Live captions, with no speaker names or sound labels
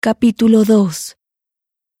Capítulo 2.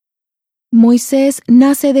 Moisés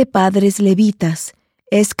nace de padres levitas,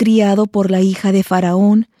 es criado por la hija de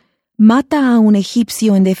Faraón, mata a un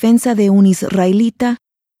egipcio en defensa de un israelita,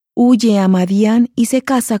 huye a Madián y se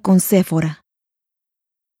casa con Séfora.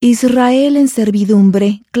 Israel en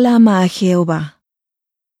servidumbre clama a Jehová.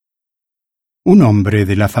 Un hombre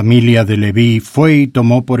de la familia de Leví fue y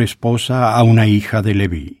tomó por esposa a una hija de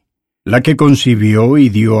Leví, la que concibió y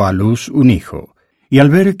dio a luz un hijo, y al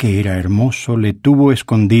ver que era hermoso le tuvo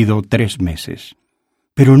escondido 3 meses.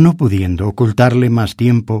 Pero no pudiendo ocultarle más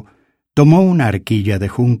tiempo, tomó una arquilla de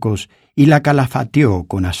juncos y la calafateó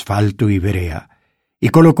con asfalto y brea, y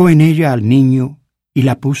colocó en ella al niño y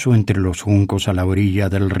la puso entre los juncos a la orilla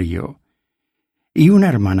del río. Y una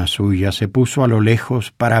hermana suya se puso a lo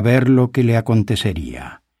lejos para ver lo que le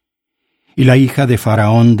acontecería. Y la hija de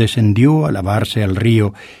Faraón descendió a lavarse al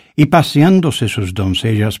río, y paseándose sus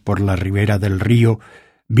doncellas por la ribera del río,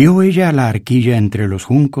 vio ella la arquilla entre los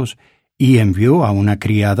juncos, y envió a una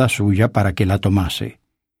criada suya para que la tomase.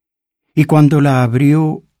 Y cuando la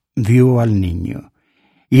abrió, vio al niño.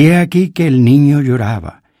 Y he aquí que el niño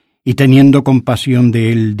lloraba, y teniendo compasión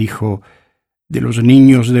de él, dijo: «De los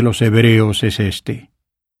niños de los hebreos es este».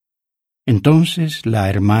 Entonces la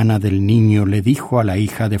hermana del niño le dijo a la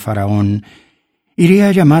hija de Faraón: «¿Iré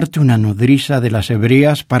a llamarte una nodriza de las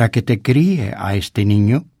hebreas para que te críe a este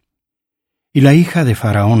niño?» Y la hija de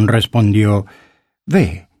Faraón respondió: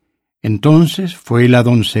 «Ve». Entonces fue la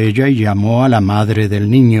doncella y llamó a la madre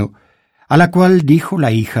del niño, a la cual dijo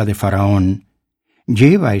la hija de Faraón: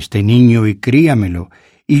 «Lleva este niño y críamelo,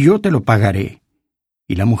 y yo te lo pagaré».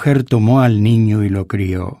 Y la mujer tomó al niño y lo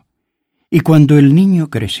crió. Y cuando el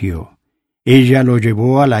niño creció, ella lo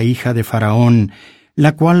llevó a la hija de Faraón,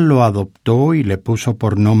 la cual lo adoptó y le puso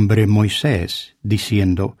por nombre Moisés,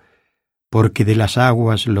 diciendo: «Porque de las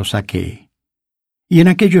aguas lo saqué». Y en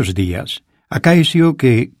aquellos días acaeció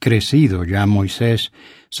que, crecido ya Moisés,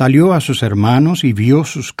 salió a sus hermanos y vio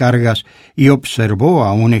sus cargas, y observó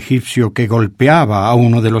a un egipcio que golpeaba a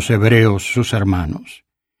uno de los hebreos sus hermanos.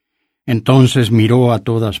 Entonces miró a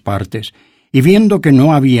todas partes, y viendo que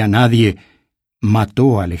no había nadie,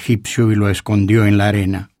 mató al egipcio y lo escondió en la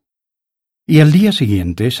arena. Y al día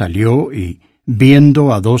siguiente salió y,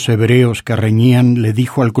 viendo a 2 hebreos que reñían, le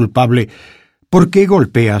dijo al culpable: «¿Por qué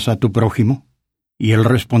golpeas a tu prójimo?» Y él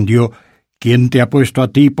respondió: «¿Quién te ha puesto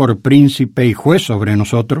a ti por príncipe y juez sobre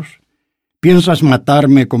nosotros? ¿Piensas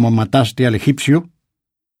matarme como mataste al egipcio?»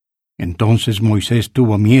 Entonces Moisés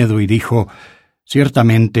tuvo miedo y dijo: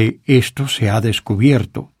 «Ciertamente esto se ha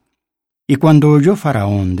descubierto». Y cuando oyó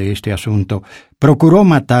Faraón de este asunto, procuró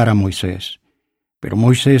matar a Moisés. Pero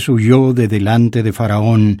Moisés huyó de delante de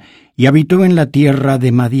Faraón y habitó en la tierra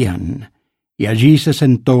de Madián, y allí se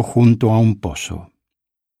sentó junto a un pozo.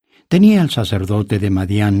 Tenía el sacerdote de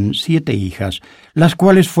Madián 7 hijas, las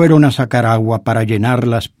cuales fueron a sacar agua para llenar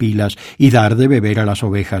las pilas y dar de beber a las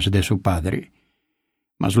ovejas de su padre.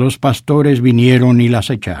 Mas los pastores vinieron y las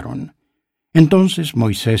echaron. Entonces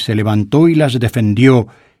Moisés se levantó y las defendió,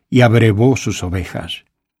 y abrevó sus ovejas.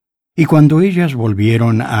 Y cuando ellas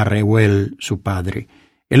volvieron a Reuel, su padre,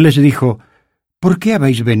 él les dijo: «¿Por qué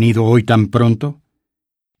habéis venido hoy tan pronto?»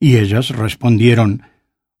 Y ellas respondieron: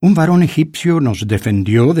 «Un varón egipcio nos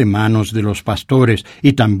defendió de manos de los pastores,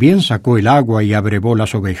 y también sacó el agua y abrevó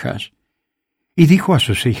las ovejas». Y dijo a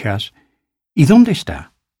sus hijas: «¿Y dónde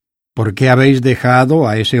está? ¿Por qué habéis dejado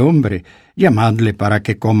a ese hombre? Llamadle para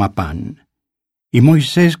que coma pan». Y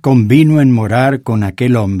Moisés convino en morar con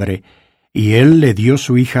aquel hombre, y él le dio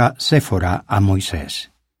su hija Séfora a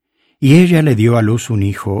Moisés. Y ella le dio a luz un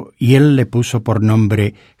hijo, y él le puso por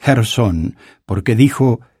nombre Gersón, porque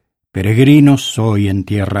dijo: «Peregrino soy en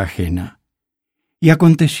tierra ajena». Y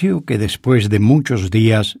aconteció que después de muchos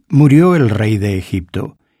días murió el rey de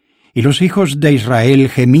Egipto, y los hijos de Israel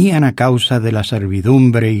gemían a causa de la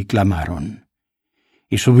servidumbre y clamaron.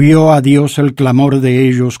 Y subió a Dios el clamor de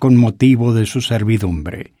ellos con motivo de su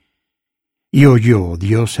servidumbre. Y oyó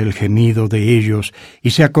Dios el gemido de ellos, y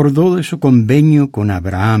se acordó de su convenio con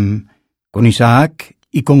Abraham, con Isaac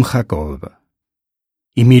y con Jacob.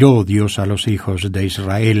 Y miró Dios a los hijos de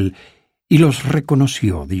Israel, y los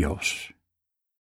reconoció Dios.